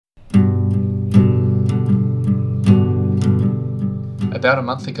About a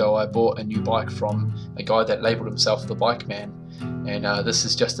month ago I bought a new bike from a guy that labelled himself the Bike Man, and this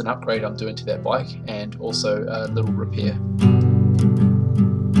is just an upgrade I'm doing to that bike and also a little repair.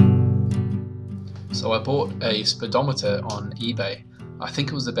 So I bought a speedometer on eBay. I think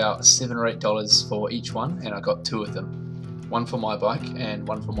it was about $7 or $8 for each one, and I got two of them. One for my bike and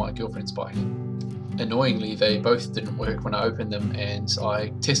one for my girlfriend's bike. Annoyingly, they both didn't work when I opened them, and I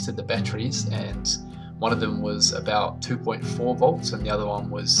tested the batteries, and one of them was about 2.4 volts and the other one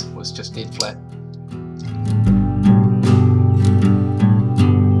was just dead flat.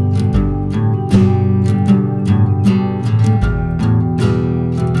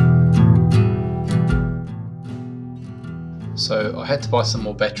 So I had to buy some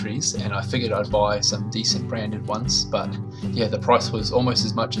more batteries, and I figured I'd buy some decent branded ones, but yeah, the price was almost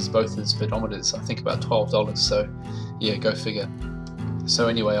as much as both the speedometers, I think about $12, so yeah, go figure. So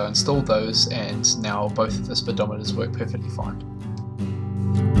anyway, I installed those, and now both of the speedometers work perfectly fine.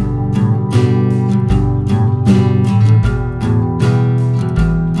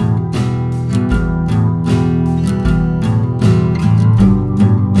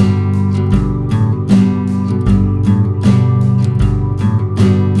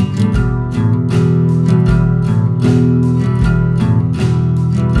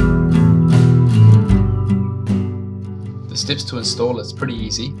 The steps to install it's pretty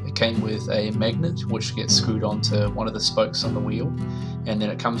easy. It came with a magnet which gets screwed onto one of the spokes on the wheel, and then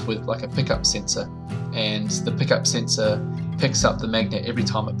it comes with like a pickup sensor, and the pickup sensor picks up the magnet every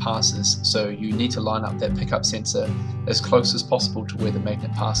time it passes, so you need to line up that pickup sensor as close as possible to where the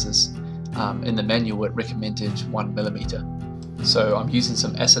magnet passes. In the manual it recommended 1mm. So I'm using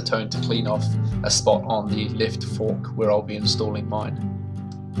some acetone to clean off a spot on the left fork where I'll be installing mine.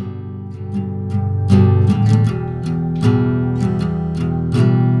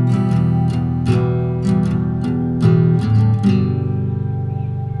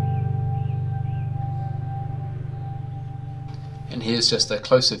 And here's just a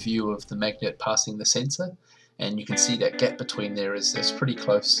closer view of the magnet passing the sensor, and you can see that gap between there is pretty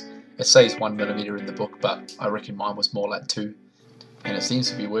close. It says 1mm in the book, but I reckon mine was more like 2, and it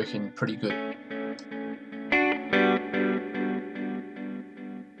seems to be working pretty good.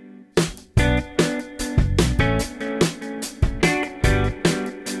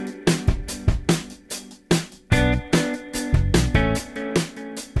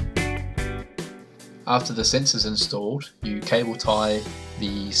 After the sensor's installed, you cable tie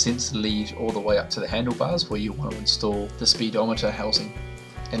the sensor lead all the way up to the handlebars where you want to install the speedometer housing.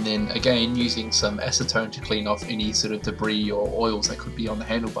 And then again, using some acetone to clean off any sort of debris or oils that could be on the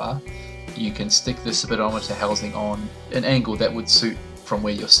handlebar, you can stick the speedometer housing on an angle that would suit from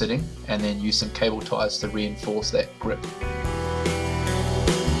where you're sitting, and then use some cable ties to reinforce that grip.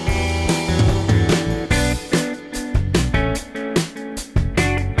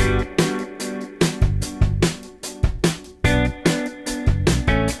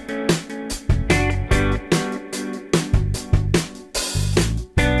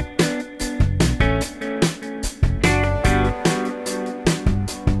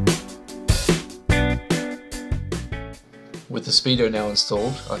 With the Speedo now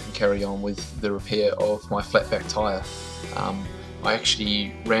installed, I can carry on with the repair of my flatback tyre. I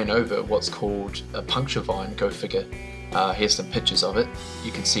actually ran over what's called a puncture vine, go figure. Here's some pictures of it.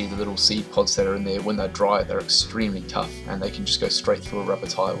 You can see the little seed pods that are in there. When they're dry, they're extremely tough, and they can just go straight through a rubber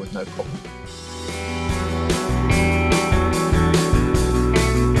tyre with no problem.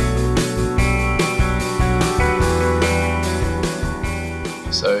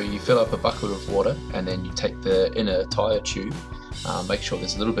 So you fill up a bucket of water, and then you take the inner tyre tube, make sure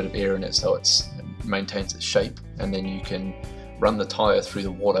there's a little bit of air in it so it maintains its shape, and then you can run the tyre through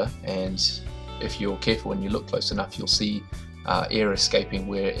the water, and if you're careful and you look close enough, you'll see air escaping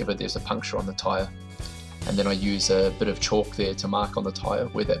wherever there's a puncture on the tyre. And then I use a bit of chalk there to mark on the tyre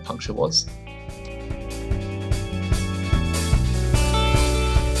where that puncture was.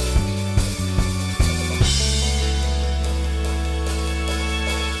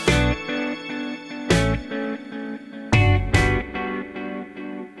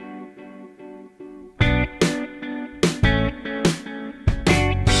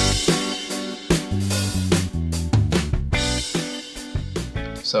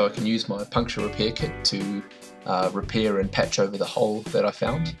 So I can use my puncture repair kit to repair and patch over the hole that I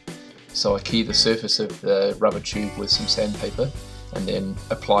found. So I key the surface of the rubber tube with some sandpaper, and then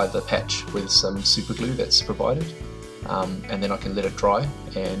apply the patch with some super glue that's provided. And then I can let it dry,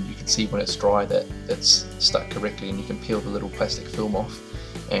 and you can see when it's dry that it's stuck correctly, and you can peel the little plastic film off,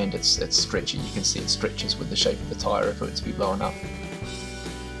 and it's stretchy. You can see it stretches with the shape of the tyre if it were to be blown up.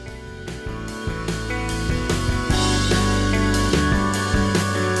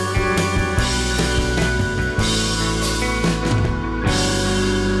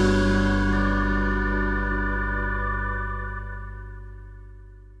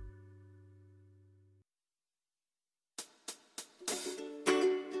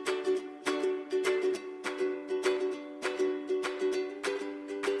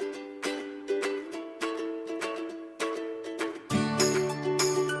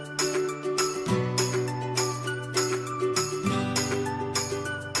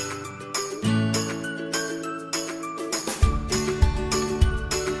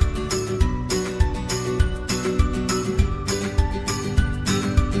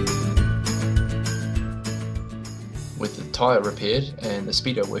 tyre repaired and the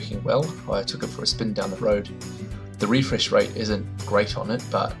speedo working well, I took it for a spin down the road. The refresh rate isn't great on it,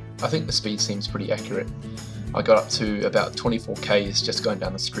 but I think the speed seems pretty accurate. I got up to about 24 k's just going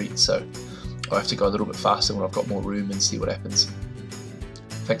down the street, so I'll have to go a little bit faster when I've got more room and see what happens.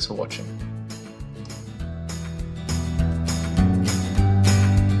 Thanks for watching.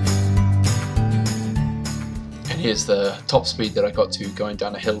 And here's the top speed that I got to going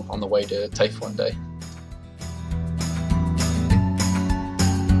down a hill on the way to TAFE one day.